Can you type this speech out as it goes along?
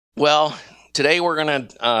Well, today we're going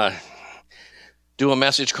to do a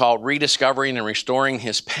message called Rediscovering and Restoring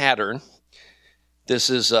His Pattern.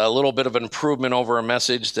 This is a little bit of an improvement over a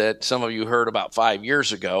message that some of you heard about 5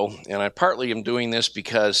 years ago, and I partly am doing this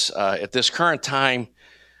because at this current time,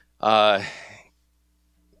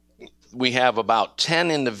 we have about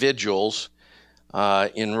 10 individuals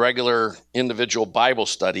in regular individual Bible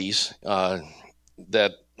studies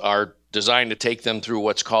that are designed to take them through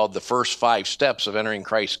what's called the first 5 steps of entering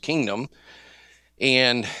Christ's kingdom.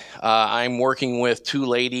 And I'm working with 2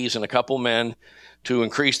 ladies and a couple men to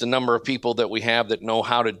increase the number of people that we have that know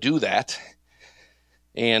how to do that,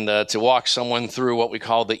 and to walk someone through what we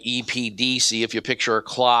call the EPDC. If you picture a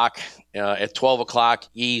clock, at 12 o'clock,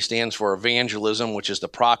 E stands for evangelism, which is the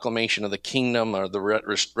proclamation of the kingdom or the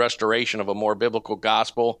restoration of a more biblical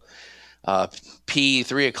gospel. P,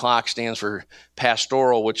 3 o'clock, stands for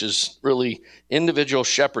pastoral, which is really individual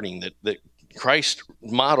shepherding. That Christ's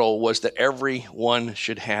motto was that everyone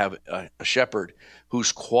should have a shepherd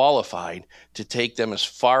who's qualified to take them as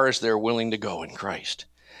far as they're willing to go in Christ.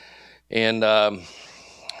 And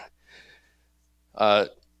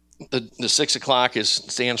the 6 o'clock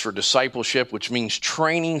stands for discipleship, which means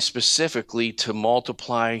training specifically to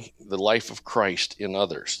multiply the life of Christ in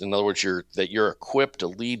others. In other words, you're equipped to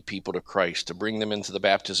lead people to Christ, to bring them into the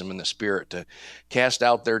baptism in the Spirit, to cast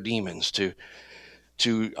out their demons, to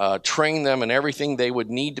train them in everything they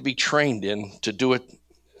would need to be trained in to do it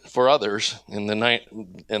for others. And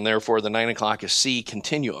therefore the 9 o'clock is C,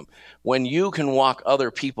 continuum. When you can walk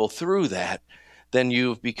other people through that, then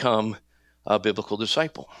you've become a biblical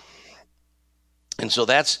disciple. And so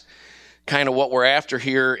that's kind of what we're after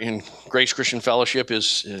here in Grace Christian Fellowship.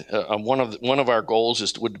 Is one of our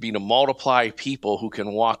goals would be to multiply people who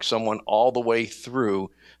can walk someone all the way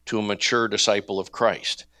through to a mature disciple of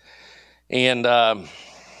Christ. And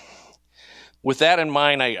with that in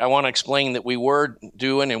mind, I want to explain that we were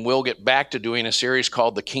doing and will get back to doing a series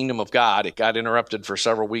called The Kingdom of God. It got interrupted for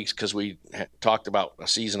several weeks because we talked about a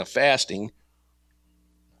season of fasting.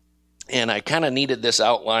 And I kind of needed this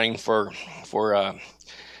outline for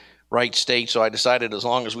Right State, so I decided as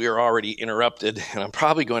long as we are already interrupted, and I'm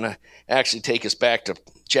probably going to actually take us back to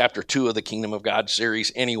chapter 2 of the Kingdom of God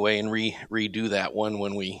series anyway, and redo that one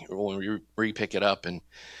when we re-pick it up, and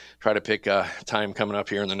try to pick a time coming up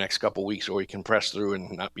here in the next couple weeks where we can press through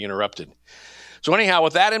and not be interrupted. So anyhow,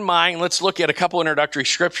 with that in mind, let's look at a couple introductory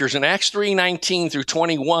scriptures. In Acts 3:19 through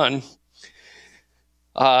 21,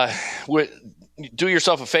 do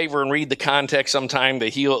yourself a favor and read the context sometime. They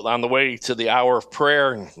heal on the way to the hour of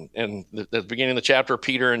prayer, and the beginning of the chapter,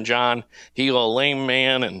 Peter and John heal a lame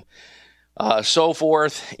man and so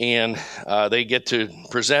forth, and they get to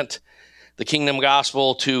present the kingdom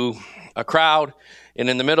gospel to a crowd. And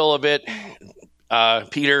in the middle of it,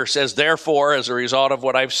 Peter says, therefore, as a result of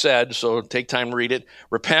what I've said, so take time to read it,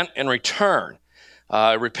 repent and return.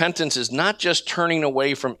 Repentance is not just turning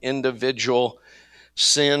away from individual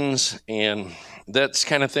sins and that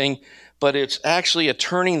kind of thing, but it's actually a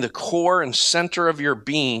turning the core and center of your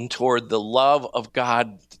being toward the love of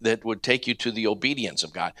God that would take you to the obedience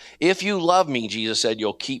of God. If you love me, Jesus said,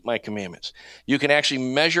 you'll keep my commandments. You can actually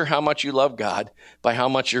measure how much you love God by how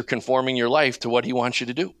much you're conforming your life to what he wants you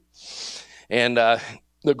to do. And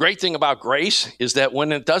the great thing about grace is that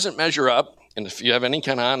when it doesn't measure up, and if you have any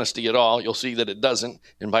kind of honesty at all, you'll see that it doesn't.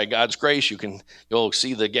 And by God's grace, you'll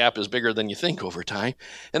see the gap is bigger than you think over time.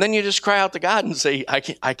 And then you just cry out to God and say, I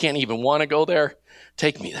can't even want to go there.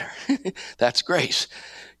 Take me there. That's grace.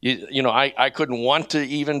 I couldn't want to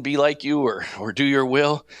even be like you or do your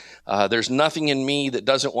will. There's nothing in me that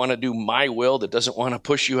doesn't want to do my will, that doesn't want to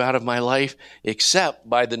push you out of my life, except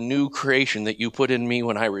by the new creation that you put in me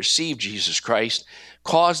when I received Jesus Christ.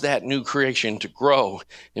 Cause that new creation to grow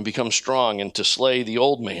and become strong and to slay the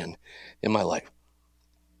old man in my life.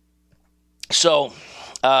 So,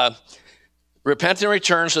 repent and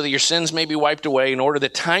return so that your sins may be wiped away in order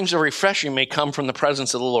that times of refreshing may come from the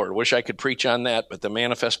presence of the Lord. I wish I could preach on that, but the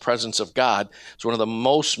manifest presence of God is one of the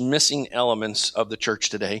most missing elements of the church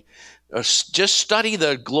today. Just study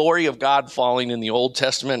the glory of God falling in the Old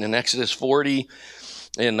Testament in Exodus 40,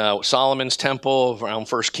 in Solomon's temple, around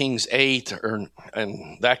 1 Kings 8,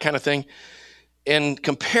 and that kind of thing, and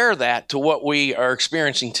compare that to what we are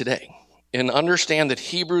experiencing today. And understand that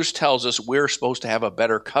Hebrews tells us we're supposed to have a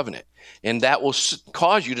better covenant. And that will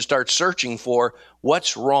cause you to start searching for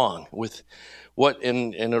what's wrong with what,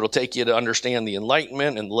 and it'll take you to understand the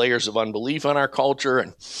Enlightenment and layers of unbelief on our culture,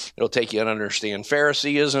 and it'll take you to understand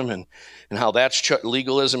Phariseeism and how that's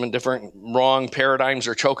legalism and different wrong paradigms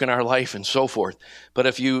are choking our life and so forth. But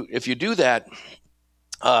if you do that,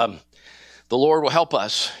 the Lord will help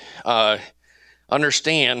us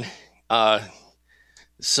understand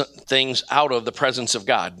things out of the presence of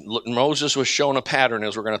God. Moses was shown a pattern,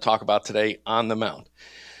 as we're going to talk about today, on the mount.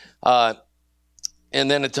 And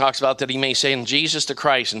then it talks about that he may say in Jesus the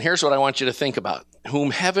Christ. And here's what I want you to think about.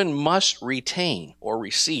 Whom heaven must retain or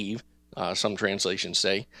receive, some translations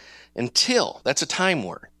say, until, that's a time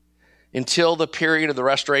word, until the period of the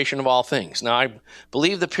restoration of all things. Now, I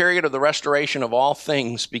believe the period of the restoration of all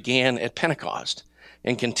things began at Pentecost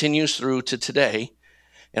and continues through to today.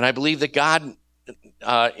 And I believe that God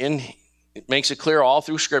it makes it clear all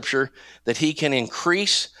through Scripture that he can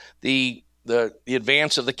increase the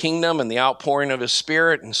advance of the kingdom and the outpouring of his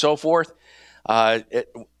Spirit and so forth at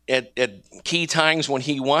key times when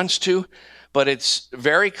he wants to. But it's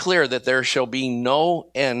very clear that there shall be no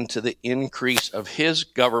end to the increase of his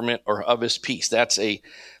government or of his peace. That's a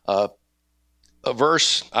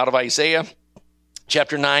verse out of Isaiah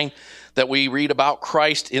chapter 9 that we read about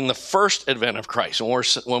Christ in the first advent of Christ.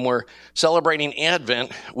 When we're celebrating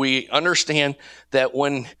Advent, we understand that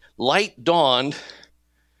when light dawned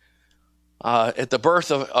at the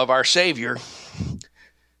birth of our Savior,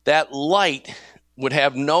 that light would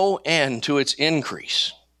have no end to its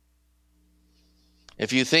increase.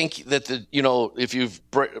 If you think that if you've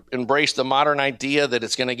embraced the modern idea that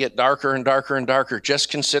it's going to get darker and darker and darker, just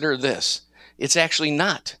consider this. It's actually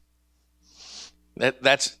not.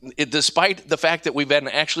 That's it, despite the fact that we've been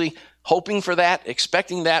actually hoping for that,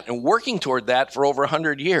 expecting that, and working toward that for over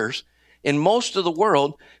 100 years. In most of the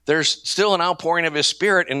world, there's still an outpouring of his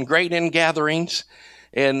Spirit and great ingatherings,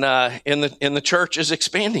 and the church is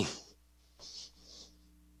expanding.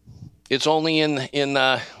 It's only in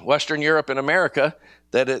Western Europe and America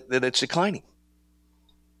that it's declining.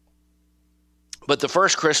 But the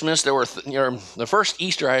first Christmas, the first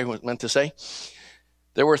Easter, I meant to say,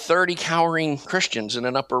 there were 30 cowering Christians in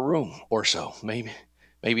an upper room or so,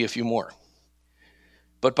 maybe a few more.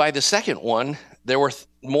 But by the second one, there were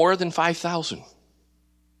more than 5,000.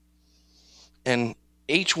 And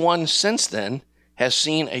each one since then has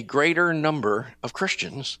seen a greater number of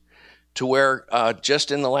Christians to where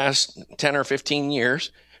just in the last 10 or 15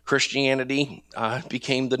 years, Christianity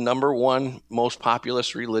became the number one most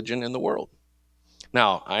populous religion in the world.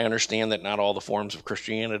 Now, I understand that not all the forms of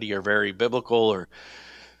Christianity are very biblical or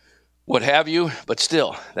what have you, but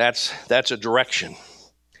still, that's a direction.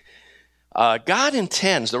 God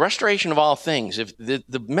intends the restoration of all things. If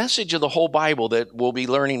the message of the whole Bible that we'll be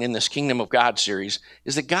learning in this Kingdom of God series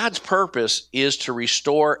is that God's purpose is to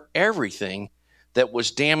restore everything that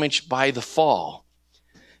was damaged by the fall.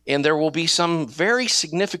 And there will be some very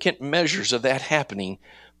significant measures of that happening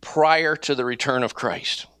prior to the return of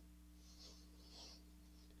Christ.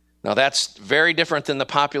 Now, that's very different than the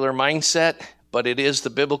popular mindset, but it is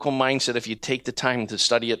the biblical mindset if you take the time to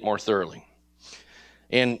study it more thoroughly.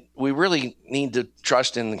 And we really need to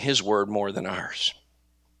trust in his word more than ours.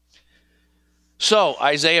 So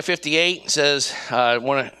Isaiah 58 says,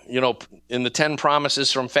 in the 10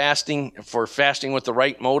 promises from fasting, for fasting with the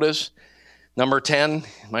right motives, number 10,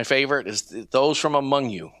 my favorite, is those from among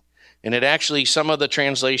you. And it actually, some of the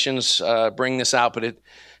translations bring this out, but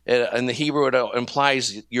in the Hebrew it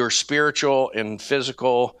implies your spiritual and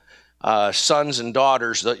physical sons and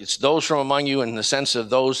daughters. It's those from among you in the sense of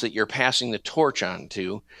those that you're passing the torch on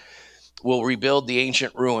to will rebuild the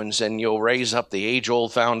ancient ruins, and you'll raise up the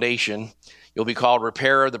age-old foundation. You'll be called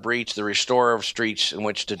repairer of the breach, the restorer of streets in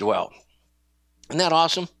which to dwell. Isn't that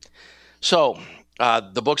awesome? So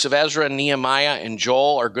the books of Ezra, Nehemiah, and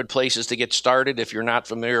Joel are good places to get started if you're not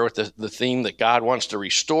familiar with the theme that God wants to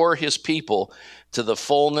restore his people to the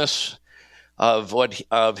fullness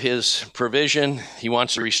of his provision. He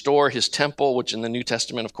wants to restore his temple, which in the New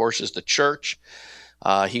Testament, of course, is the church.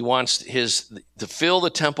 He wants to fill the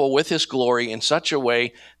temple with his glory in such a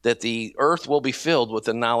way that the earth will be filled with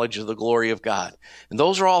the knowledge of the glory of God. And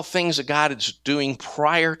those are all things that God is doing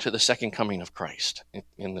prior to the second coming of Christ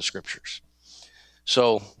in the scriptures.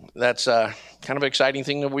 So that's a kind of exciting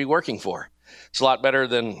thing to be working for. It's a lot better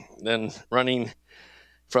than running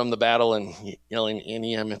from the battle and yelling,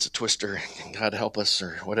 "NEM, it's a twister, God help us,"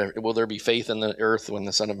 or whatever. Will there be faith in the earth when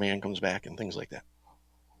the Son of Man comes back, and things like that.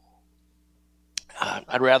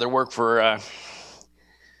 I'd rather work for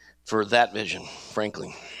that vision,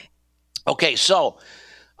 frankly. Okay, so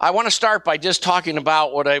I want to start by just talking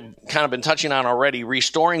about what I've kind of been touching on already,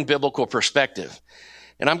 restoring biblical perspective.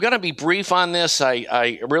 And I'm going to be brief on this.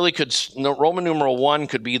 I really could, Roman numeral 1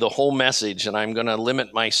 could be the whole message, and I'm going to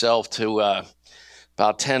limit myself to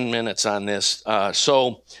about 10 minutes on this.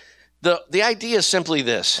 So the idea is simply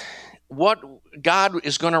this. What God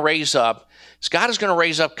is going to raise up is God is going to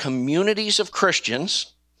raise up communities of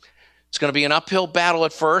Christians It's going to be an uphill battle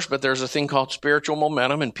at first, but there's a thing called spiritual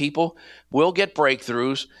momentum, and people will get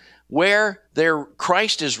breakthroughs where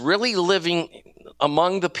Christ is really living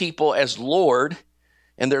among the people as Lord,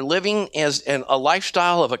 and they're living as a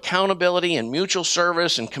lifestyle of accountability and mutual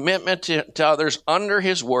service and commitment to others under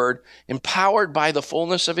his word, empowered by the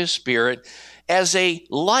fullness of his Spirit as a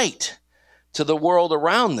light to the world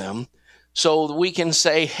around them, so that we can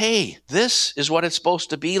say, hey, this is what it's supposed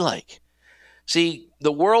to be like. See,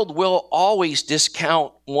 the world will always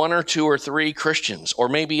discount one or two or three Christians, or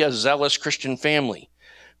maybe a zealous Christian family,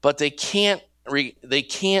 but they can't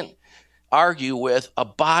argue with a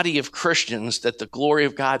body of Christians that the glory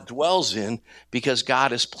of God dwells in, because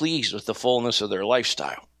God is pleased with the fullness of their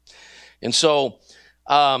lifestyle. And so,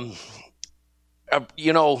 a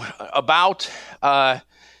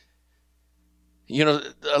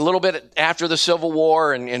little bit after the Civil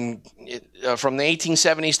War and from the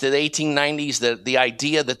 1870s to the 1890s, the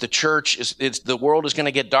idea that the church the world is going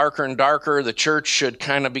to get darker and darker. The church should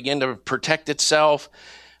kind of begin to protect itself,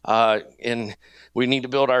 and we need to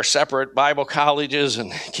build our separate Bible colleges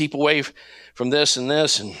and keep away from this and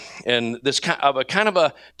this kind of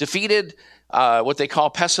a defeated, what they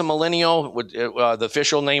call pessimillennial. The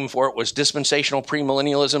official name for it was dispensational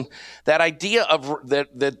premillennialism. That idea of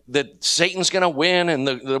that Satan's going to win and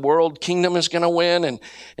the world kingdom is going to win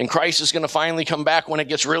and Christ is going to finally come back when it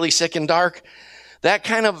gets really sick and dark. That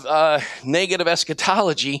kind of negative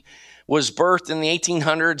eschatology was birthed in the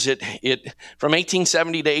 1800s. It from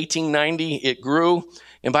 1870 to 1890, it grew.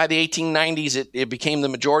 And by the 1890s, it became the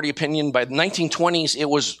majority opinion. By the 1920s, it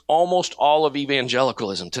was almost all of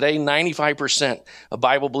evangelicalism. Today, 95% of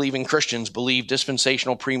Bible-believing Christians believe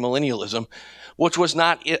dispensational premillennialism, which was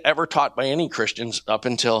not ever taught by any Christians up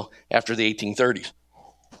until after the 1830s.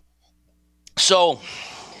 So,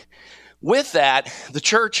 with that, the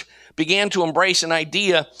church began to embrace an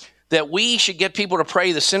idea that we should get people to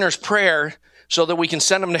pray the sinner's prayer so that we can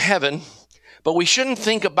send them to heaven, but we shouldn't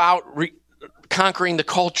think about conquering the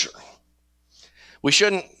culture. We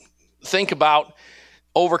shouldn't think about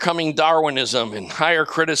overcoming Darwinism and higher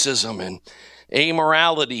criticism and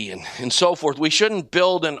amorality and so forth. We shouldn't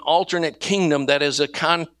build an alternate kingdom that is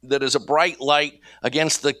a bright light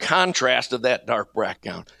against the contrast of that dark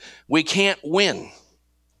background. We can't win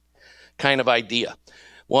kind of idea.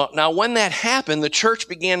 Well, now when that happened, the church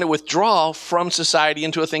began to withdraw from society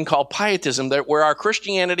into a thing called pietism, where our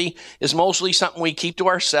Christianity is mostly something we keep to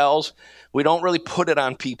ourselves. We don't really put it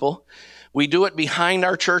on people. We do it behind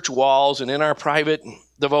our church walls and in our private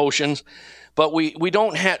devotions, but we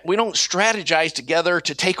don't strategize together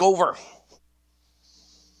to take over.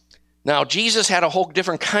 Now, Jesus had a whole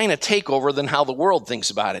different kind of takeover than how the world thinks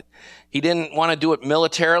about it. He didn't want to do it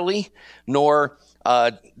militarily, nor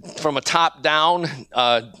from a top down,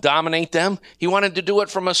 dominate them. He wanted to do it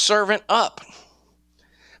from a servant up,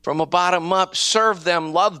 from a bottom up, serve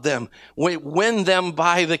them, love them, win them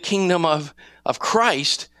by the kingdom of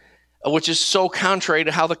Christ, which is so contrary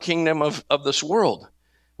to how the kingdom of this world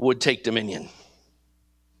would take dominion.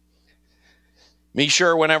 Be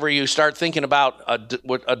sure whenever you start thinking about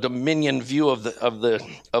a dominion view of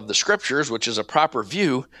the scriptures, which is a proper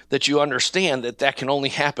view, that you understand that can only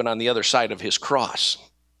happen on the other side of his cross.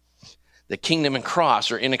 The kingdom and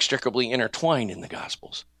cross are inextricably intertwined in the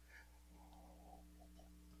Gospels.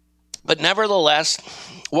 But nevertheless,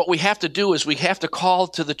 what we have to do is we have to call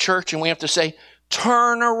to the church and we have to say,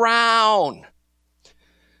 turn around.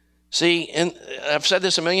 See, and I've said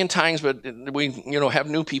this a million times, but we have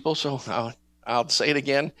new people, so I'll say it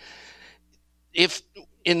again. If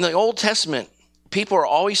in the Old Testament, people are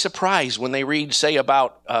always surprised when they read, say,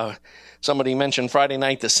 about, somebody mentioned Friday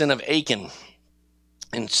night, the sin of Achan.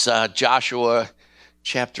 It's Joshua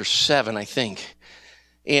chapter 7, I think.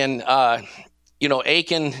 And,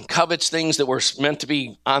 Achan covets things that were meant to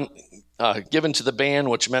be given to the band,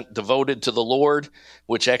 which meant devoted to the Lord,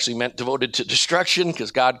 which actually meant devoted to destruction,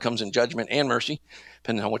 because God comes in judgment and mercy,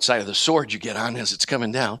 depending on what side of the sword you get on as it's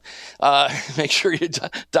coming down. Make sure you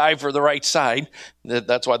dive for the right side.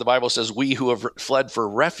 That's why the Bible says, we who have fled for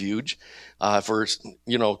refuge, in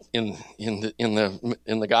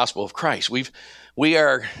the gospel of Christ. We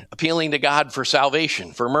are appealing to God for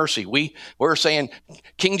salvation, for mercy. We're saying,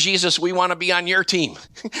 King Jesus, we want to be on your team.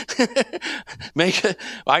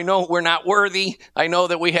 I know we're not worthy. I know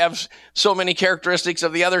that we have so many characteristics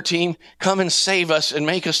of the other team. Come and save us and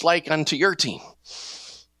make us like unto your team.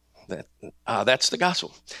 That's the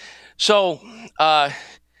gospel. So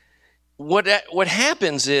what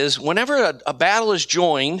happens is, whenever a battle is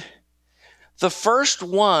joined, the first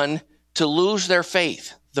one to lose their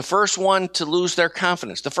faith, the first one to lose their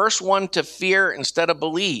confidence, the first one to fear instead of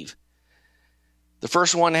believe, the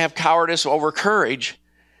first one to have cowardice over courage,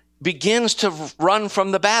 begins to run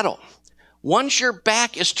from the battle. Once your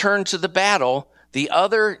back is turned to the battle, the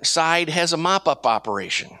other side has a mop-up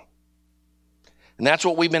operation. And that's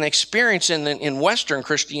what we've been experiencing in Western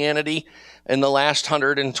Christianity in the last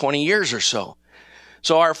 120 years or so.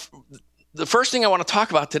 So the first thing I want to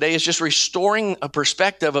talk about today is just restoring a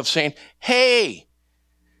perspective of saying, hey,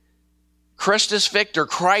 Christus Victor,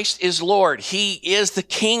 Christ is Lord. He is the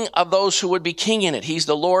King of those who would be king in it. He's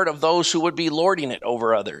the Lord of those who would be lording it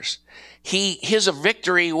over others. His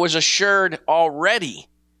victory was assured already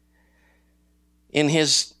in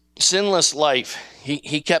his sinless life.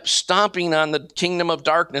 He kept stomping on the kingdom of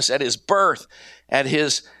darkness at his birth, at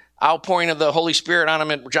his outpouring of the Holy Spirit on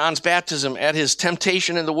him at John's baptism, at his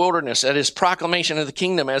temptation in the wilderness, at his proclamation of the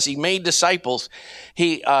kingdom, as he made disciples.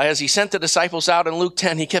 As he sent the disciples out in Luke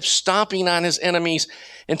 10, he kept stomping on his enemies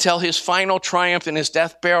until his final triumph in his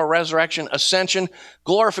death, burial, resurrection, ascension,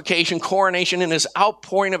 glorification, coronation, and his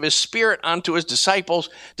outpouring of his Spirit onto his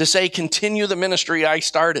disciples to say, continue the ministry I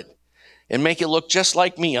started and make it look just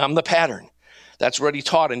like me. I'm the pattern. That's what he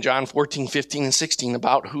taught in John 14, 15, and 16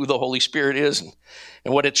 about who the Holy Spirit is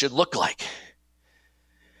and what it should look like.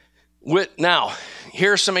 Now,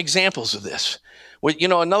 here are some examples of this.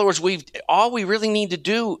 In other words, all we really need to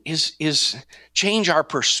do is change our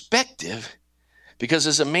perspective, because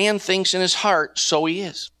as a man thinks in his heart, so he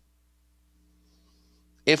is.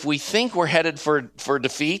 If we think we're headed for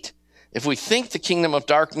defeat, if we think the kingdom of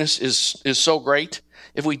darkness is so great,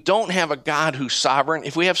 if we don't have a God who's sovereign,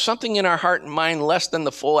 if we have something in our heart and mind less than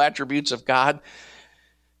the full attributes of God,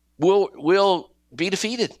 we'll be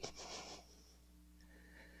defeated.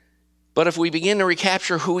 But if we begin to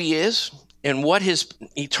recapture who he is and what his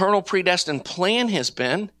eternal predestined plan has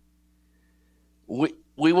been, we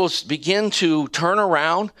will begin to turn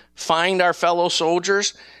around, find our fellow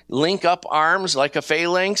soldiers, link up arms like a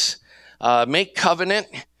phalanx, make covenant,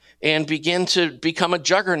 and begin to become a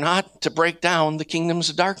juggernaut to break down the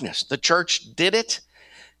kingdoms of darkness. The church did it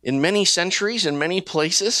in many centuries, in many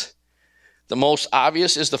places. The most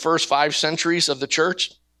obvious is the first 5 centuries of the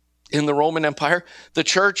church in the Roman Empire. The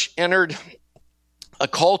church entered a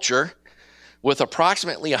culture with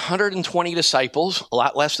approximately 120 disciples, a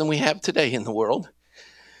lot less than we have today in the world.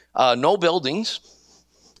 No buildings,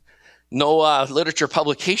 no literature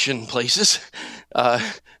publication places,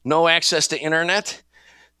 no access to internet,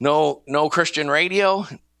 no Christian radio,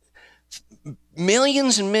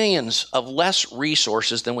 millions and millions of less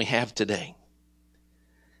resources than we have today.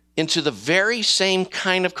 Into the very same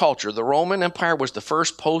kind of culture. The Roman Empire was the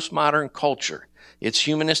first postmodern culture. Its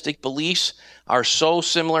humanistic beliefs are so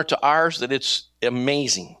similar to ours that it's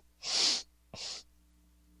amazing.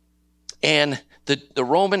 And the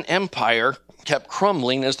Roman Empire kept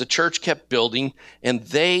crumbling as the church kept building, and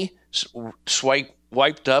they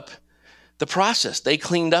wiped up the process. They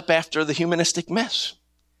cleaned up after the humanistic mess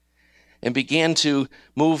and began to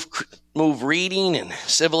move reading and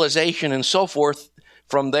civilization and so forth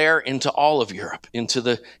from there into all of Europe,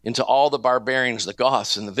 into all the barbarians, the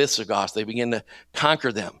Goths and the Visigoths. They began to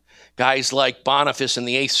conquer them. Guys like Boniface in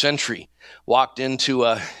the 8th century walked into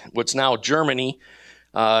what's now Germany,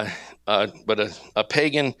 but a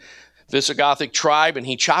pagan Visigothic tribe, and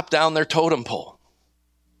he chopped down their totem pole.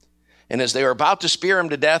 And as they were about to spear him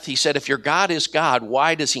to death, he said, if your God is God,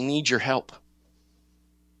 why does he need your help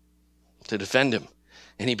to defend him?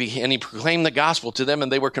 And he proclaimed the gospel to them,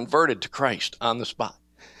 and they were converted to Christ on the spot.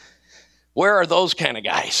 Where are those kind of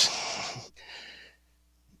guys?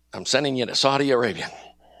 I'm sending you to Saudi Arabia.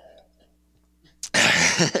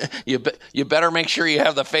 You better make sure you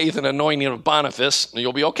have the faith and anointing of Boniface, and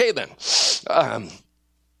you'll be okay then.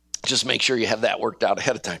 Just make sure you have that worked out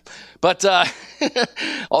ahead of time. But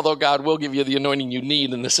although God will give you the anointing you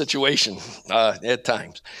need in the situation at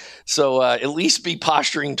times. So at least be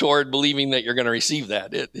posturing toward believing that you're going to receive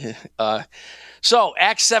that. So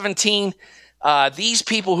Acts 17, these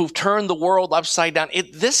people who've turned the world upside down,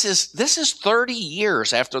 this is 30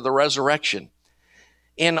 years after the resurrection.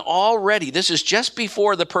 And already, this is just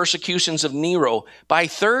before the persecutions of Nero. By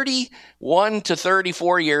 31 to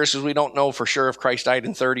 34 years, because we don't know for sure if Christ died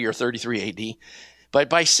in 30 or 33 AD, but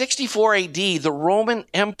by 64 AD, the Roman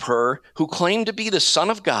emperor, who claimed to be the Son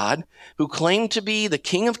of God, who claimed to be the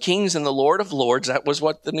King of Kings and the Lord of Lords, that was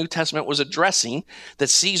what the New Testament was addressing, that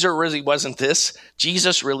Caesar really wasn't this,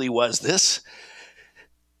 Jesus really was this.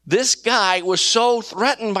 This guy was so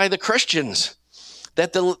threatened by the Christians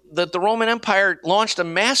that the Roman Empire launched a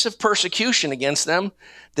massive persecution against them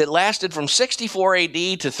that lasted from 64 AD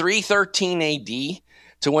to 313 AD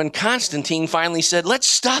to when Constantine finally said, let's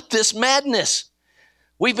stop this madness.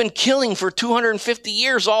 We've been killing for 250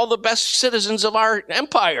 years all the best citizens of our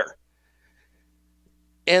empire.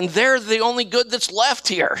 And they're the only good that's left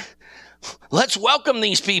here. Let's welcome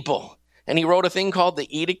these people. And he wrote a thing called the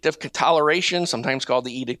Edict of Toleration, sometimes called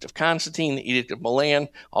the Edict of Constantine, the Edict of Milan.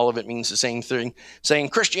 All of it means the same thing, saying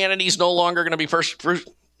Christianity is no longer going to be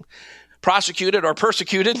prosecuted or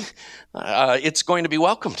persecuted. It's going to be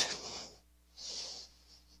welcomed.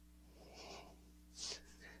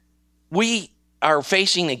 We are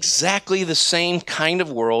facing exactly the same kind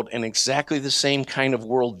of world and exactly the same kind of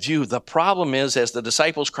worldview. The problem is, as the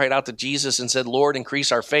disciples cried out to Jesus and said, Lord,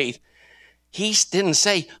 increase our faith, he didn't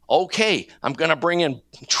say, okay, I'm going to bring in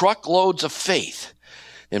truckloads of faith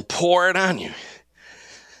and pour it on you.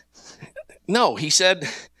 No, he said,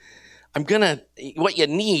 what you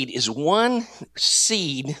need is one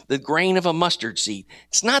seed, the grain of a mustard seed.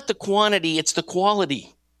 It's not the quantity, it's the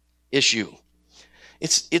quality issue.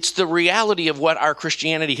 It's the reality of what our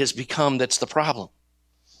Christianity has become that's the problem.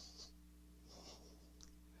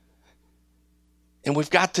 And we've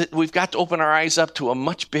got to open our eyes up to a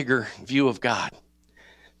much bigger view of God.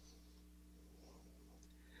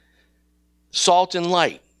 Salt and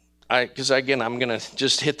light. Because again, I'm going to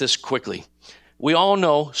just hit this quickly. We all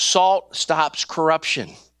know salt stops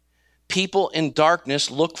corruption. People in darkness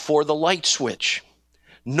look for the light switch.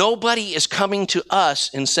 Nobody is coming to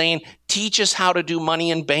us and saying, teach us how to do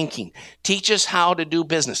money and banking. Teach us how to do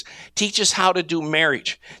business. Teach us how to do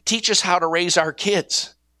marriage. Teach us how to raise our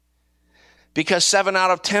kids. Because 7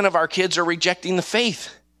 out of 10 of our kids are rejecting the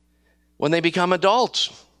faith when they become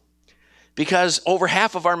adults. Because over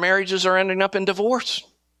half of our marriages are ending up in divorce.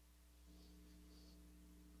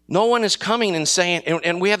 No one is coming and saying,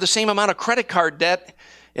 and we have the same amount of credit card debt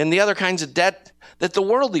and the other kinds of debt that the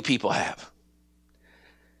worldly people have.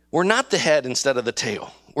 We're not the head instead of the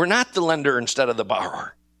tail. We're not the lender instead of the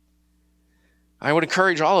borrower. I would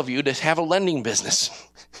encourage all of you to have a lending business.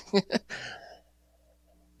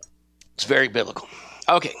 It's very biblical.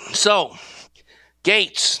 Okay, so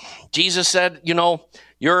gates. Jesus said,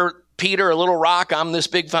 you're Peter, a little rock. I'm this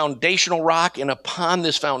big foundational rock. And upon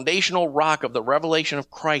this foundational rock of the revelation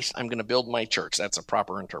of Christ, I'm going to build my church. That's a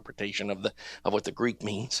proper interpretation of what the Greek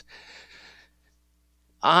means.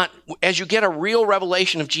 As you get a real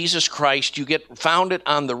revelation of Jesus Christ, you get founded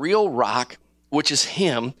on the real rock, which is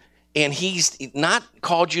him, and he's not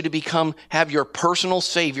called you to have your personal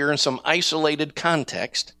savior in some isolated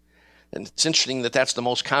context. And it's interesting that that's the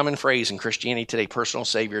most common phrase in Christianity today. Personal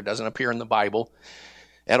savior doesn't appear in the Bible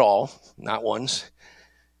at all, not once.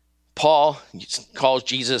 Paul calls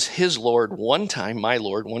Jesus his Lord one time, my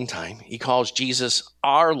Lord one time. He calls Jesus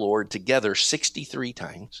our Lord together 63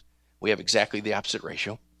 times. We have exactly the opposite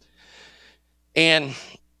ratio. And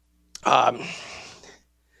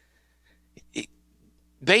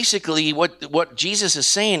basically what Jesus is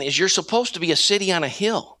saying is you're supposed to be a city on a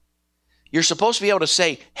hill. You're supposed to be able to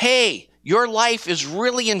say, hey, your life is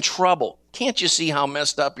really in trouble. Can't you see how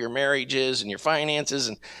messed up your marriage is and your finances?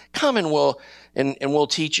 And come and we'll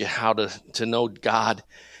teach you how to know God.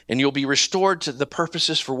 And you'll be restored to the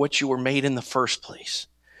purposes for which you were made in the first place.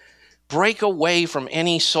 Break away from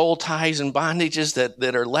any soul ties and bondages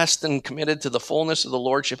that are less than committed to the fullness of the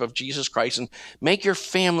Lordship of Jesus Christ, and make your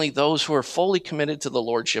family those who are fully committed to the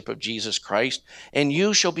Lordship of Jesus Christ, and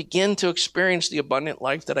you shall begin to experience the abundant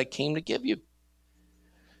life that I came to give you.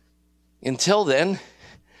 Until then,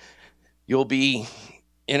 you'll be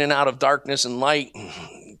in and out of darkness and light,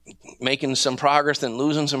 making some progress and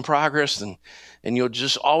losing some progress, and you'll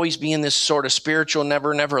just always be in this sort of spiritual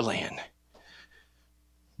never land.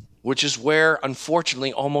 Which is where,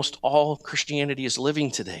 unfortunately, almost all Christianity is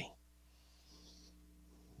living today.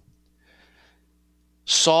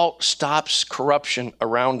 Salt stops corruption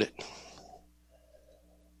around it.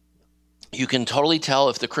 You can totally tell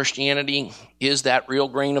if the Christianity is that real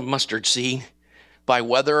grain of mustard seed by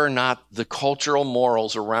whether or not the cultural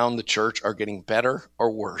morals around the church are getting better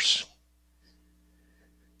or worse.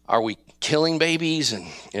 Are we killing babies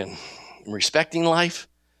and respecting life?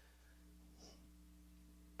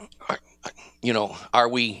 Are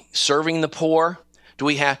we serving the poor? Do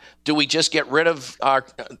we just get rid of our,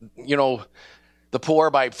 the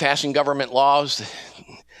poor by passing government laws?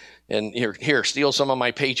 And here, steal some of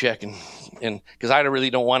my paycheck, and because I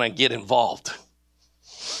really don't want to get involved.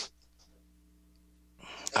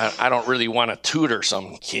 I don't really want to tutor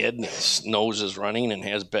some kid his nose is running and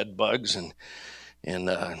has bed bugs and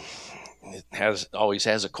always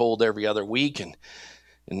has a cold every other week and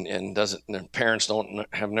doesn't, their parents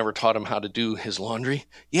have never taught him how to do his laundry.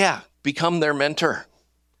 Yeah, become their mentor.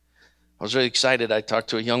 I was really excited. I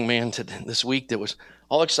talked to a young man this week that was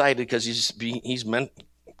all excited because he's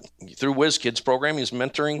through WizKids program, he's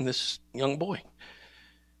mentoring this young boy.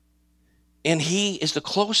 And he is the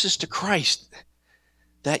closest to Christ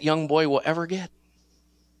that young boy will ever get.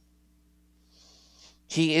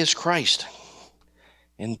 He is Christ.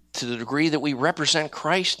 And to the degree that we represent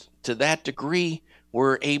Christ, to that degree,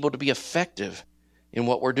 we're able to be effective in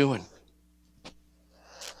what we're doing.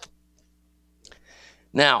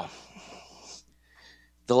 Now,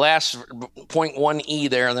 the last point 1E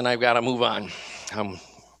there, and then I've got to move on. I'm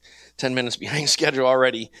 10 minutes behind schedule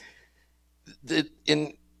already. Let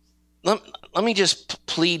me just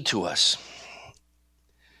plead to us.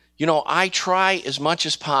 I try as much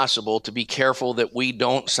as possible to be careful that we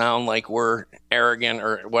don't sound like we're arrogant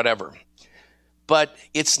or whatever. But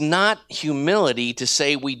it's not humility to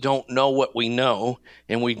say we don't know what we know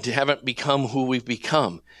and we haven't become who we've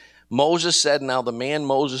become. Moses said, now the man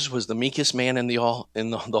Moses was the meekest man in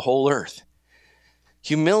the whole earth.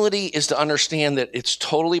 Humility is to understand that it's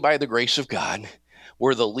totally by the grace of God.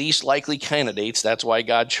 We're the least likely candidates. That's why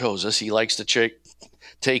God chose us. He likes to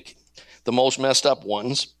take the most messed up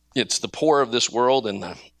ones. It's the poor of this world and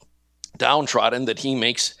the downtrodden that he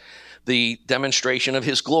makes the demonstration of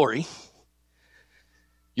his glory.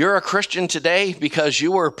 You're a Christian today because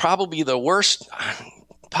you were probably the worst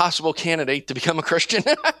possible candidate to become a Christian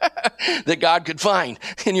that God could find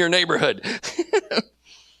in your neighborhood.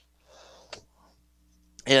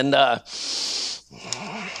 And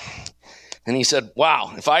he said,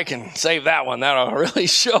 wow, if I can save that one, that'll really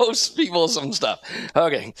show people some stuff.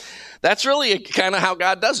 Okay, that's really kind of how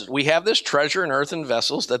God does it. We have this treasure in earthen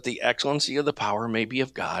vessels that the excellency of the power may be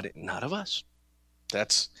of God and not of us.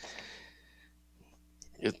 That's,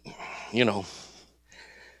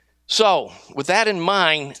 So, with that in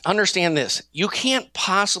mind, understand this. You can't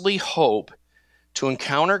possibly hope to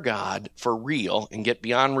encounter God for real and get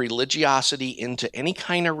beyond religiosity into any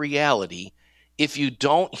kind of reality if you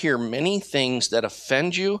don't hear many things that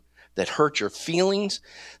offend you, that hurt your feelings,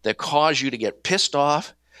 that cause you to get pissed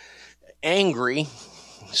off, angry,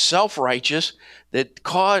 self-righteous,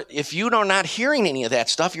 if you are not hearing any of that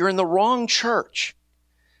stuff, you're in the wrong church.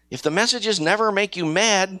 If the messages never make you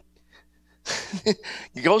mad,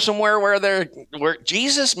 you go somewhere where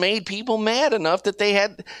Jesus made people mad enough that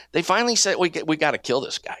they finally said, we got to kill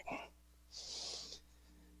this guy.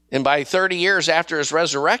 And by 30 years after his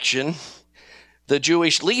resurrection, the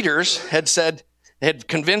Jewish leaders had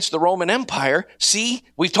convinced the Roman Empire, see,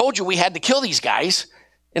 we've told you we had to kill these guys,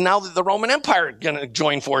 and now the Roman Empire is going to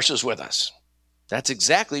join forces with us. That's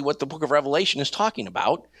exactly what the book of Revelation is talking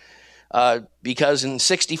about. Because in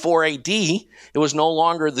 64 AD, it was no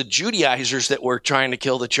longer the Judaizers that were trying to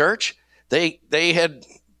kill the church. They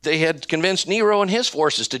had convinced Nero and his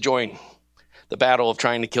forces to join the battle of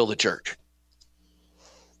trying to kill the church.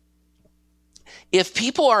 If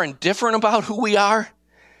people are indifferent about who we are,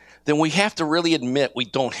 then we have to really admit we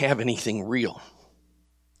don't have anything real.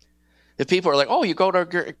 If people are like, oh, you go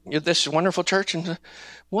to this wonderful church, and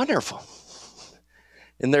wonderful.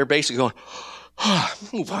 And they're basically going, oh,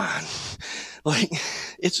 move on. Like,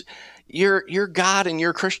 it's your God and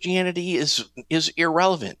your Christianity is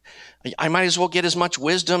irrelevant. I might as well get as much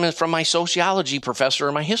wisdom as from my sociology professor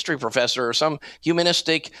or my history professor or some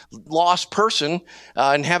humanistic lost person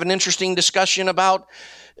and have an interesting discussion about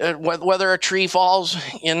whether a tree falls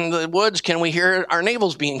in the woods. Can we hear our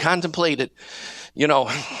navels being contemplated?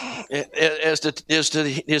 Is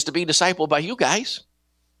to be discipled by you guys.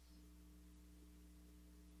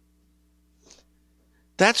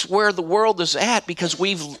 That's where the world is at because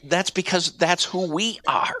that's who we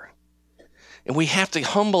are. And we have to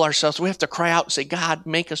humble ourselves. We have to cry out and say, God,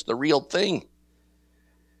 make us the real thing.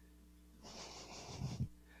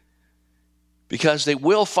 Because they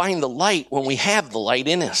will find the light when we have the light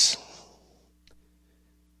in us.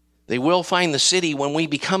 They will find the city when we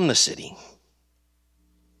become the city.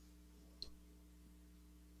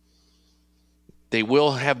 They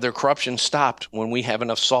will have their corruption stopped when we have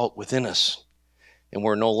enough salt within us. And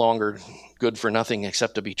we're no longer good for nothing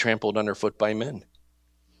except to be trampled underfoot by men.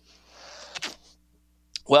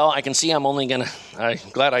 Well, I can see I'm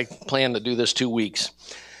glad I planned to do this 2 weeks.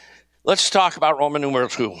 Let's talk about Roman numeral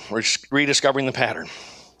 2. We're rediscovering the pattern.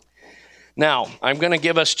 Now, I'm going to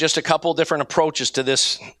give us just a couple different approaches to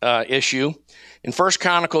this issue. In 1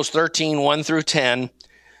 Chronicles 13, 1 through 10,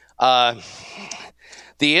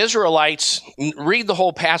 the Israelites, read the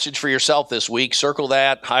whole passage for yourself this week. Circle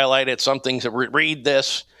that, highlight it, something to read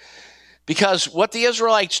this. Because what the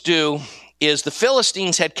Israelites do is the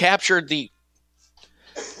Philistines had captured the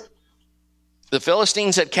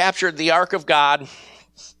Ark of God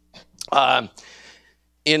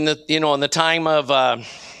in the time of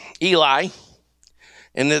Eli,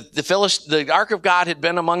 And the ark of God had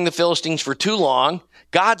been among the Philistines for too long.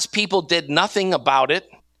 God's people did nothing about it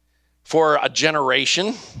for a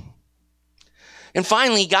generation. And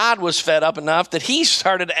finally, God was fed up enough that he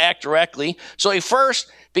started to act directly. So he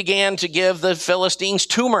first began to give the Philistines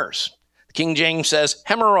tumors. King James says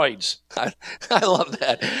hemorrhoids. I love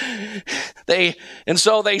that.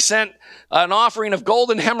 So they sent an offering of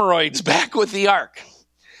golden hemorrhoids back with the ark.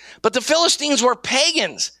 But the Philistines were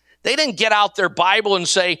pagans. They didn't get out their Bible and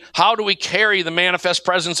say, how do we carry the manifest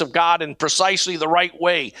presence of God in precisely the right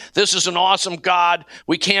way? This is an awesome God.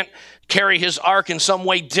 We can't carry his ark in some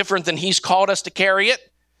way different than he's called us to carry it.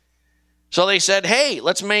 So they said, hey,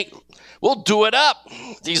 we'll do it up.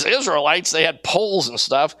 These Israelites, they had poles and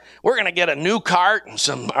stuff. We're going to get a new cart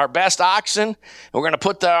and our best oxen. And we're going to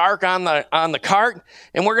put the ark on the cart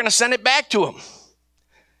and we're going to send it back to them.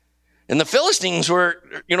 And the Philistines were,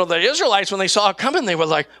 the Israelites, when they saw it coming, they were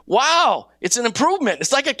like, wow, it's an improvement.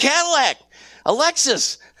 It's like a Cadillac, a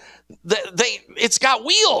Lexus. It's got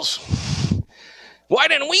wheels. Why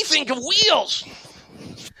didn't we think of wheels?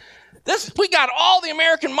 We got all the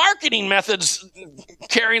American marketing methods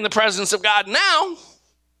carrying the presence of God now.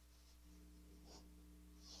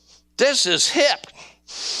 This is hip.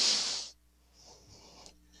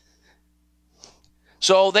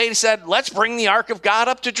 So they said, let's bring the ark of God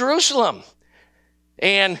up to Jerusalem.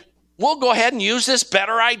 And we'll go ahead and use this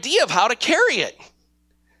better idea of how to carry it.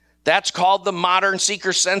 That's called the modern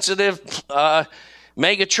seeker-sensitive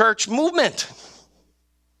mega church movement.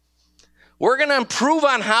 We're going to improve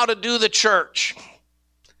on how to do the church.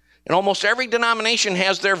 And almost every denomination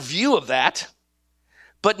has their view of that.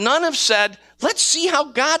 But none have said, let's see how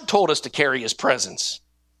God told us to carry his presence.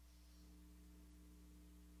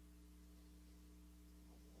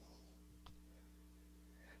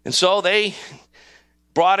 And so they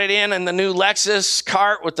brought it in the new Lexus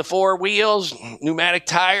cart with the 4 wheels, pneumatic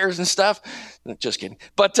tires and stuff. Just kidding.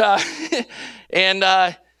 But,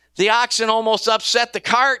 the oxen almost upset the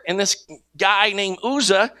cart. And this guy named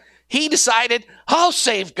Uzzah, he decided, I'll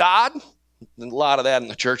save God. A lot of that in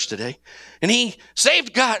the church today. And he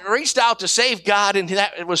saved God, reached out to save God. And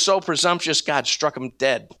it was so presumptuous, God struck him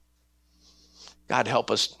dead. God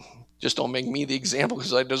help us. Just don't make me the example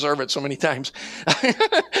because I deserve it so many times.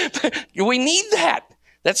 We need that.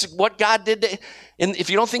 That's what God did. And if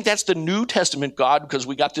you don't think that's the New Testament God, because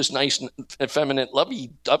we got this nice, effeminate,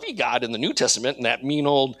 lovey-dovey God in the New Testament, and that mean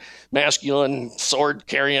old, masculine,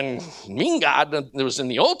 sword-carrying, mean God that was in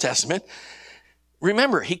the Old Testament,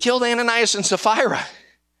 remember, he killed Ananias and Sapphira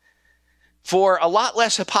for a lot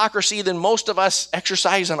less hypocrisy than most of us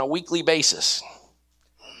exercise on a weekly basis.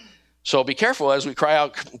 So be careful as we cry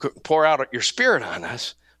out, pour out your Spirit on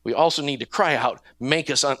us. We also need to cry out, make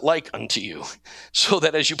us like unto you, so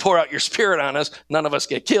that as you pour out your Spirit on us, none of us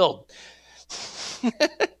get killed.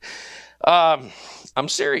 I'm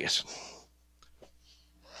serious.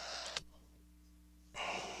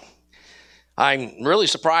 I'm really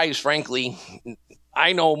surprised, frankly.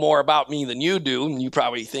 I know more about me than you do, and you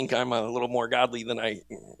probably think I'm a little more godly than I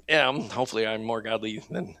am. Hopefully I'm more godly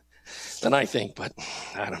than I think, but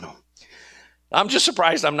I don't know. I'm just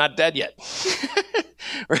surprised I'm not dead yet.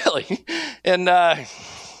 Really. And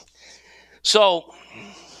so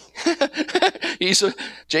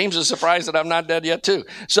James is surprised that I'm not dead yet too.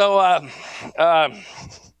 So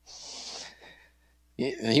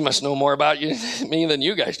he must know more about me than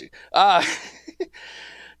you guys do.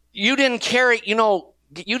 You didn't carry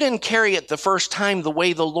it the first time the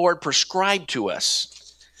way the Lord prescribed to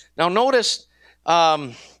us. Now notice that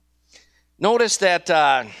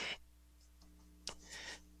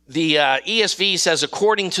the ESV says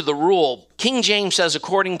according to the rule. King James says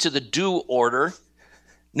according to the due order.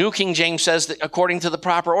 New King James says that according to the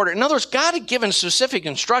proper order. In other words, God had given specific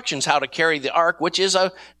instructions how to carry the ark, which is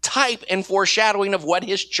a type and foreshadowing of what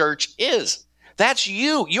his church is. That's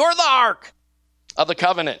you. You're the ark of the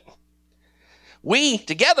covenant. We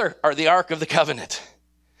together are the ark of the covenant.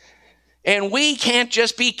 And we can't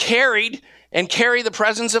just be carried and carry the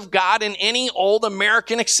presence of God in any old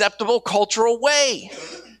American acceptable cultural way.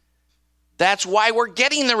 That's why we're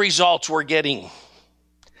getting the results we're getting.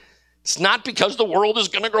 It's not because the world is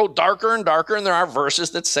going to grow darker and darker, and there are verses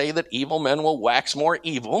that say that evil men will wax more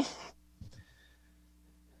evil.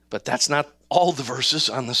 But that's not all the verses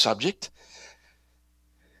on the subject.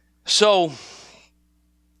 So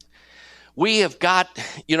we have got,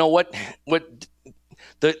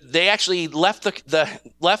 they actually left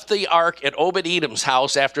the ark at Obed-Edom's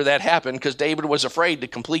house after that happened because David was afraid to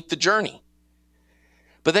complete the journey.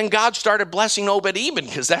 But then God started blessing Obed-Edom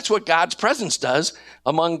because that's what God's presence does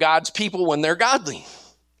among God's people when they're godly.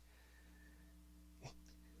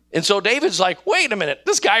 And so David's like, wait a minute,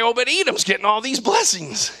 this guy Obed-Edom's getting all these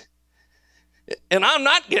blessings. And I'm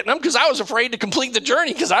not getting them because I was afraid to complete the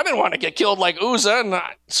journey because I didn't want to get killed like Uzzah.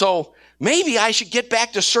 So maybe I should get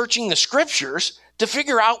back to searching the scriptures to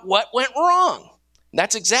figure out what went wrong.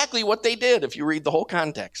 That's exactly what they did if you read the whole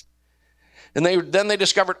context. And then they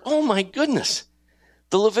discovered, oh my goodness,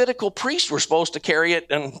 the Levitical priests were supposed to carry it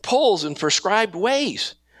in poles in prescribed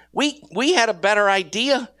ways. We had a better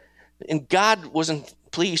idea, and God wasn't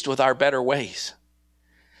pleased with our better ways.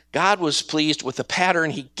 God was pleased with the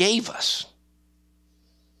pattern he gave us.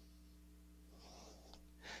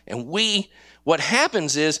 And what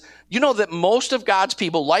happens is, you know that most of God's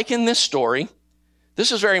people, like in this story,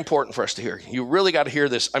 this is very important for us to hear. You really got to hear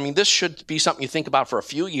this. I mean, this should be something you think about for a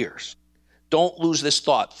few years. Don't lose this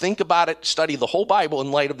thought. Think about it. Study the whole Bible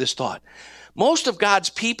in light of this thought. Most of God's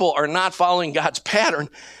people are not following God's pattern,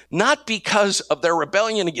 not because of their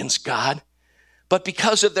rebellion against God, but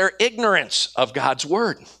because of their ignorance of God's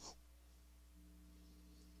word.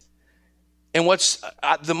 And what's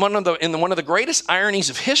one of the greatest ironies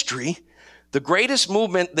of history, the greatest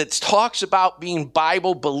movement that talks about being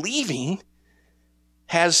Bible believing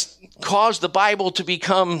has caused the Bible to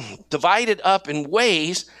become divided up in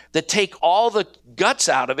ways that take all the guts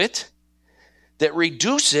out of it, that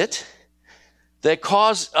reduce it, that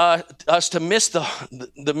cause us to miss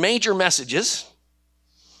the major messages.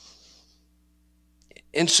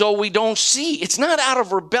 And so we don't see. It's not out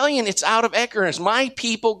of rebellion, it's out of ignorance. My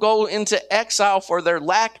people go into exile for their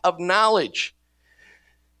lack of knowledge.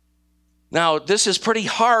 Now, this is pretty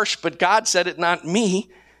harsh, but God said it, not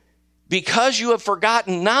me. Because you have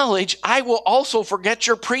forgotten knowledge, I will also forget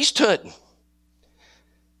your priesthood.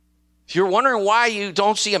 If you're wondering why you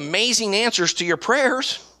don't see amazing answers to your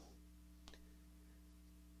prayers,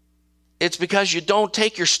 it's because you don't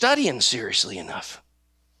take your studying seriously enough.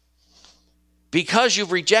 Because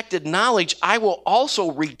you've rejected knowledge, I will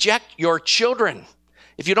also reject your children.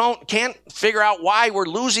 If you can't figure out why we're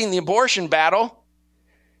losing the abortion battle,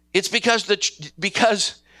 it's because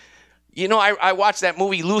I watched that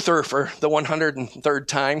movie Luther for the 103rd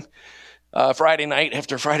time Friday night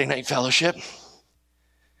after Friday night fellowship.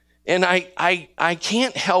 And I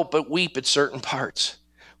can't help but weep at certain parts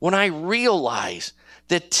when I realize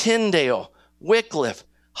that Tyndale, Wycliffe,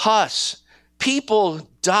 Huss, people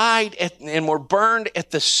died and were burned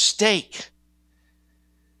at the stake,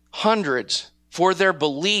 hundreds, for their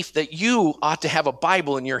belief that you ought to have a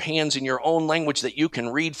Bible in your hands in your own language that you can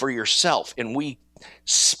read for yourself. And we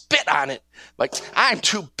spit on it like, I'm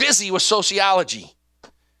too busy with sociology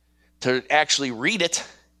to actually read it.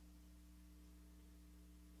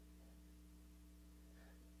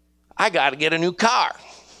 I got to get a new car.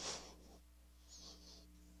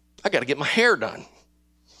 I got to get my hair done.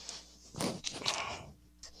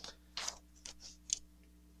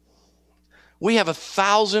 We have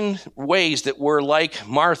 1,000 ways that we're like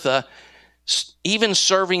Martha, even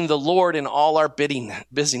serving the Lord in all our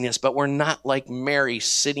busyness, but we're not like Mary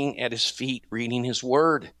sitting at his feet reading his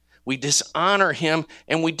word. We dishonor him,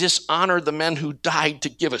 and we dishonor the men who died to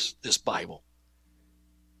give us this Bible.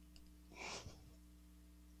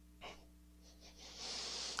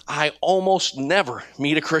 I almost never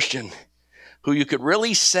meet a Christian who you could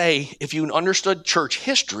really say, if you understood church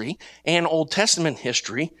history and Old Testament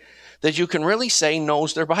history, that you can really say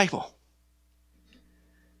knows their Bible.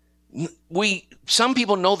 Some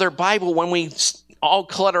people know their Bible when we all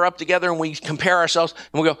clutter up together and we compare ourselves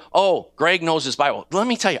and we go, oh, Greg knows his Bible. Let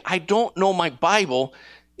me tell you, I don't know my Bible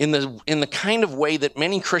in the kind of way that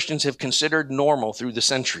many Christians have considered normal through the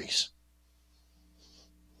centuries.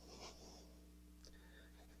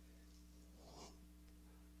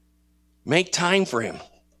 Make time for him.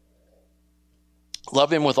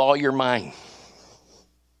 Love him with all your mind.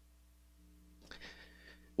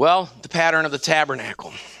 Well, the pattern of the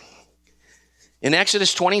tabernacle. In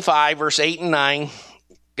Exodus 25, verse 8 and 9,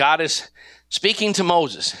 God is speaking to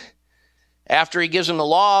Moses. After he gives him the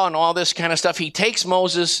law and all this kind of stuff, he took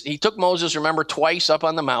Moses, remember, twice up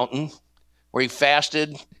on the mountain where he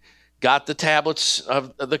fasted, got the tablets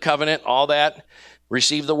of the covenant, all that,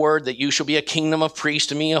 received the word that you shall be a kingdom of priests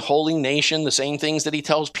to me, a holy nation, the same things that he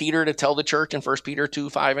tells Peter to tell the church in 1 Peter 2,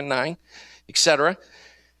 5 and 9, etc.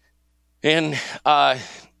 And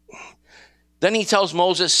then he tells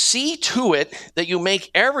Moses, see to it that you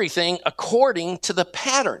make everything according to the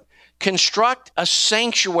pattern. Construct a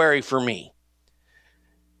sanctuary for me.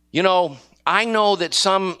 You know, I know that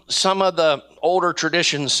some of the older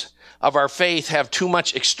traditions of our faith have too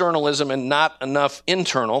much externalism and not enough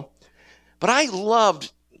internal. But I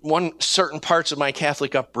loved certain parts of my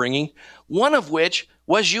Catholic upbringing, one of which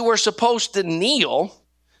was you were supposed to kneel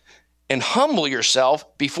and humble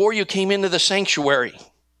yourself before you came into the sanctuary.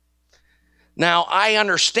 Now, I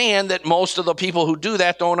understand that most of the people who do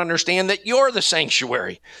that don't understand that you're the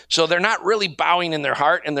sanctuary. So they're not really bowing in their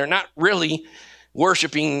heart, and they're not really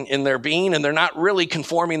worshiping in their being, and they're not really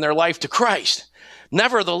conforming their life to Christ.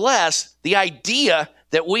 Nevertheless, the idea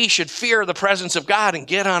that we should fear the presence of God and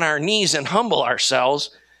get on our knees and humble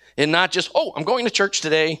ourselves and not just, oh, I'm going to church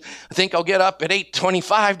today. I think I'll get up at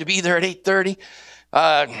 8:25 to be there at 8:30.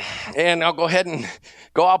 And I'll go ahead and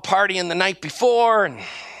go out partying the night before and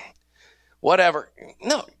whatever.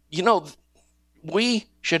 No, we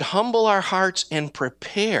should humble our hearts and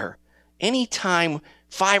prepare anytime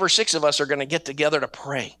 5 or 6 of us are going to get together to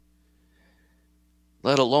pray,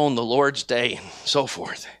 let alone the Lord's Day and so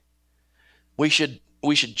forth. We should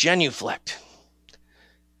genuflect.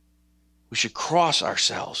 We should cross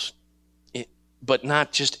ourselves, but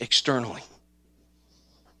not just externally.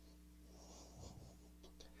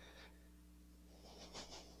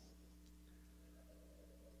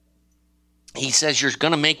 He says, you're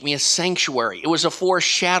going to make me a sanctuary. It was a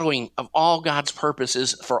foreshadowing of all God's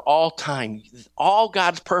purposes for all time. All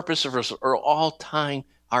God's purposes for all time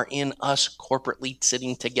are in us corporately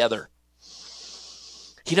sitting together.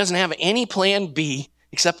 He doesn't have any plan B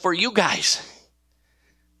except for you guys,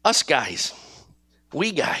 us guys,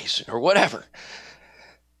 we guys, or whatever.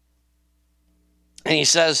 And he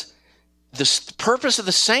says, the purpose of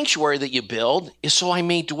the sanctuary that you build is so I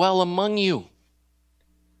may dwell among you.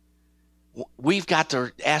 We've got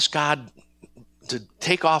to ask God to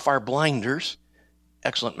take off our blinders.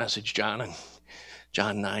 Excellent message, John, and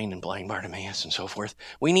John 9 and blind Bartimaeus and so forth.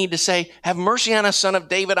 We need to say, have mercy on us, Son of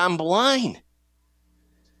David, I'm blind.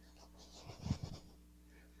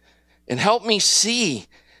 And help me see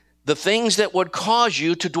the things that would cause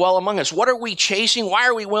you to dwell among us. What are we chasing? Why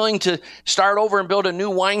are we willing to start over and build a new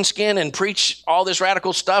wineskin and preach all this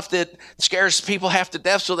radical stuff that scares people half to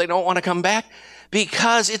death so they don't want to come back?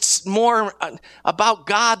 Because it's more about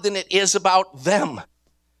God than it is about them.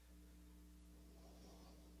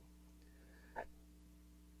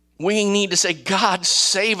 We need to say, God,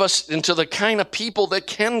 save us into the kind of people that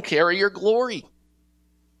can carry your glory.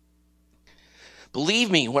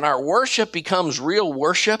 Believe me, when our worship becomes real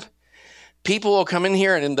worship, people will come in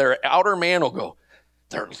here and their outer man will go,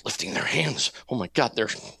 they're lifting their hands. Oh my God, they're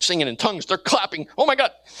singing in tongues. They're clapping. Oh my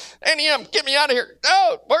God, NEM, get me out of here.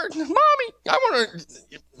 Oh, word, mommy, I want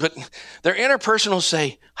to. But their inner person will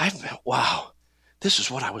say, wow, this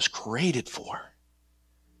is what I was created for.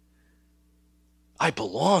 I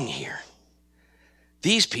belong here.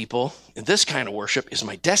 These people, in this kind of worship, is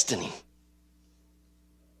my destiny.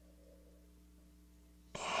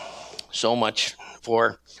 So much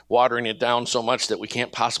for watering it down so much that we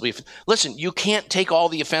can't possibly... Listen, you can't take all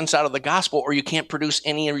the offense out of the gospel or you can't produce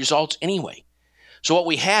any results anyway. So what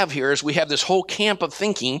we have here is we have this whole camp of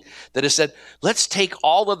thinking that has said, let's take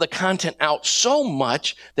all of the content out so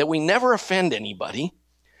much that we never offend anybody.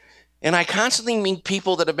 And I constantly meet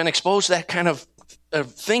people that have been exposed to that kind of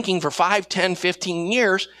thinking for 5, 10, 15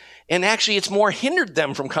 years, and actually it's more hindered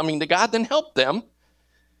them from coming to God than helped them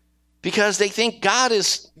because they think God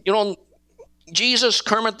is, Jesus,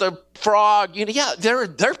 Kermit the Frog,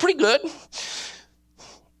 they're pretty good.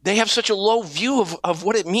 They have such a low view of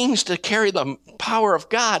what it means to carry the power of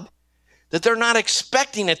God that they're not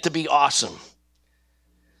expecting it to be awesome.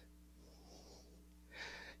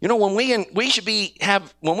 When we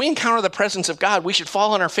encounter the presence of God, we should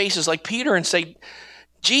fall on our faces like Peter and say,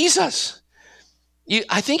 Jesus,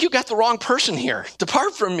 I think you got the wrong person here.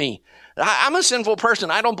 Depart from me. I'm a sinful person.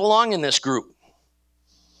 I don't belong in this group.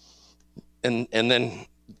 And then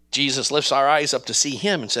Jesus lifts our eyes up to see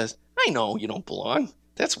him and says, I know you don't belong.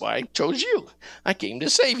 That's why I chose you. I came to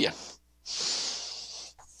save you.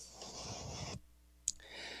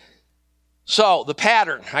 So the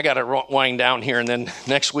pattern, I got to wind down here, and then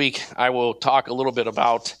next week I will talk a little bit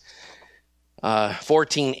about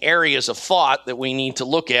 14 areas of thought that we need to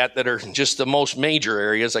look at that are just the most major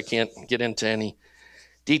areas. I can't get into any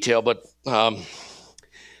detail, but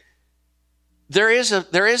there is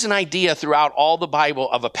an idea throughout all the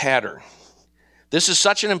Bible of a pattern. This is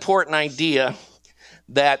such an important idea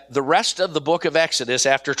that the rest of the book of Exodus,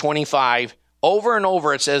 after 25, over and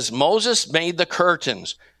over it says, Moses made the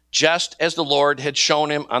curtains just as the Lord had shown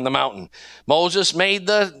him on the mountain. Moses made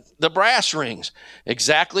the brass rings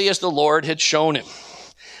exactly as the Lord had shown him.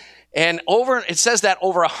 And it says that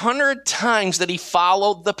over 100 times that he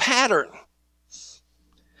followed the pattern.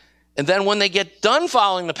 And then when they get done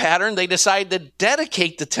following the pattern, they decide to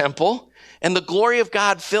dedicate the temple, and the glory of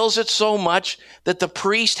God fills it so much that the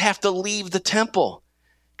priests have to leave the temple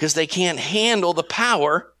because they can't handle the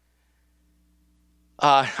power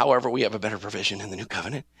However, we have a better provision in the new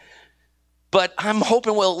covenant. But I'm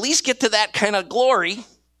hoping we'll at least get to that kind of glory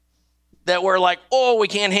that we're like, oh, we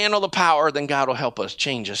can't handle the power. Then God will help us,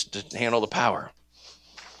 change us to handle the power.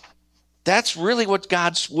 That's really what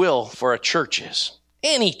God's will for a church is.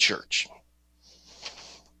 Any church.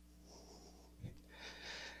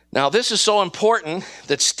 Now, this is so important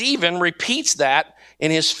that Stephen repeats that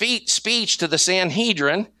in his speech to the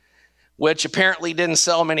Sanhedrin, which apparently didn't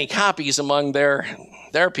sell many copies among their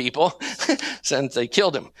people since they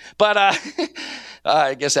killed him. But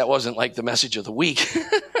I guess that wasn't like the message of the week.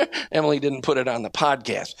 Emily didn't put it on the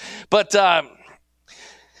podcast. But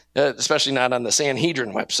especially not on the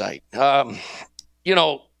Sanhedrin website.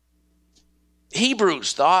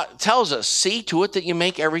 Hebrews tells us, see to it that you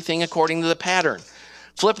make everything according to the pattern.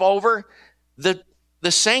 Flip over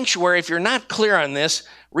the sanctuary. If you're not clear on this,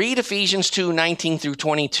 read Ephesians 2:19 through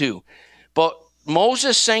 22. But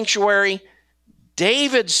Moses' sanctuary,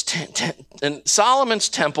 David's and Solomon's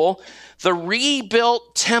temple, the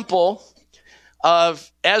rebuilt temple of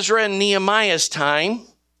Ezra and Nehemiah's time,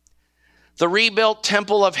 the rebuilt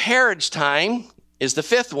temple of Herod's time is the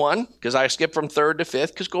fifth one, because I skipped from third to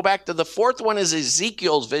fifth, because go back to the fourth one is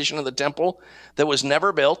Ezekiel's vision of the temple that was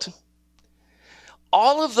never built.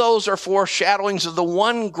 All of those are foreshadowings of the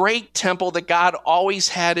one great temple that God always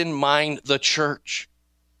had in mind, the church.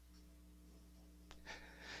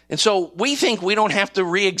 And so we think we don't have to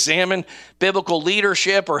re-examine biblical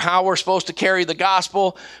leadership or how we're supposed to carry the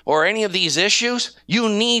gospel or any of these issues. You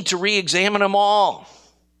need to re-examine them all,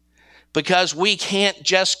 because we can't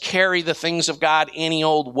just carry the things of God any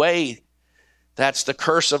old way. That's the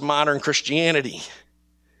curse of modern Christianity.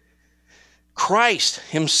 Christ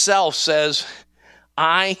himself says,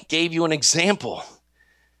 I gave you an example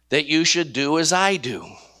that you should do as I do.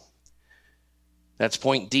 That's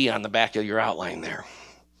point D on the back of your outline there.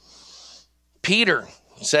 Peter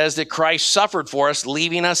says that Christ suffered for us,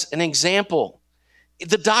 leaving us an example.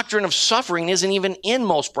 The doctrine of suffering isn't even in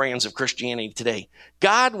most brands of Christianity today.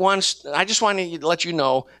 I just want to let you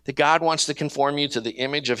know that God wants to conform you to the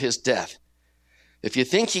image of his death. If you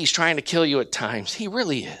think he's trying to kill you at times, he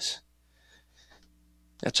really is.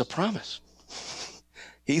 That's a promise.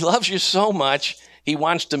 He loves you so much, he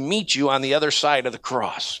wants to meet you on the other side of the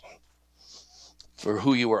cross for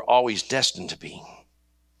who you were always destined to be.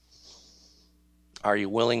 Are you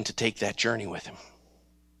willing to take that journey with him?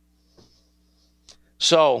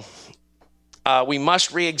 So, we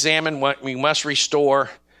must re-examine, we must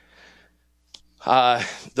restore. The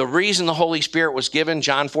reason the Holy Spirit was given,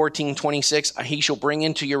 John 14:26, he shall bring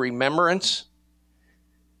into your remembrance.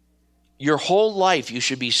 Your whole life you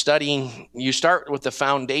should be studying. You start with the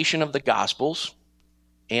foundation of the Gospels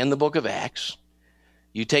and the book of Acts.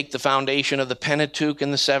 You take the foundation of the Pentateuch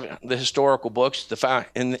and the historical books,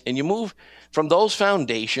 and you move from those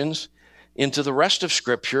foundations into the rest of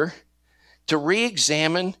Scripture to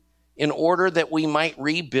re-examine in order that we might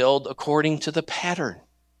rebuild according to the pattern.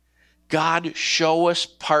 God, show us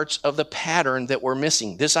parts of the pattern that we're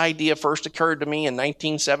missing. This idea first occurred to me in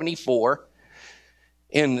 1974.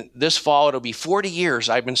 In this fall, it'll be 40 years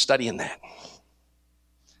I've been studying that.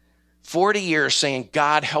 40 years saying,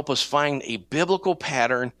 God, help us find a biblical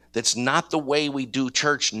pattern that's not the way we do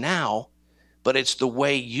church now, but it's the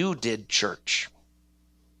way you did church.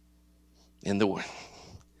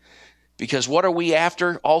 Because what are we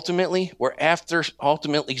after ultimately? We're after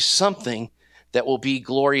ultimately something that will be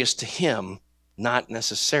glorious to him, not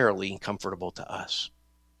necessarily comfortable to us.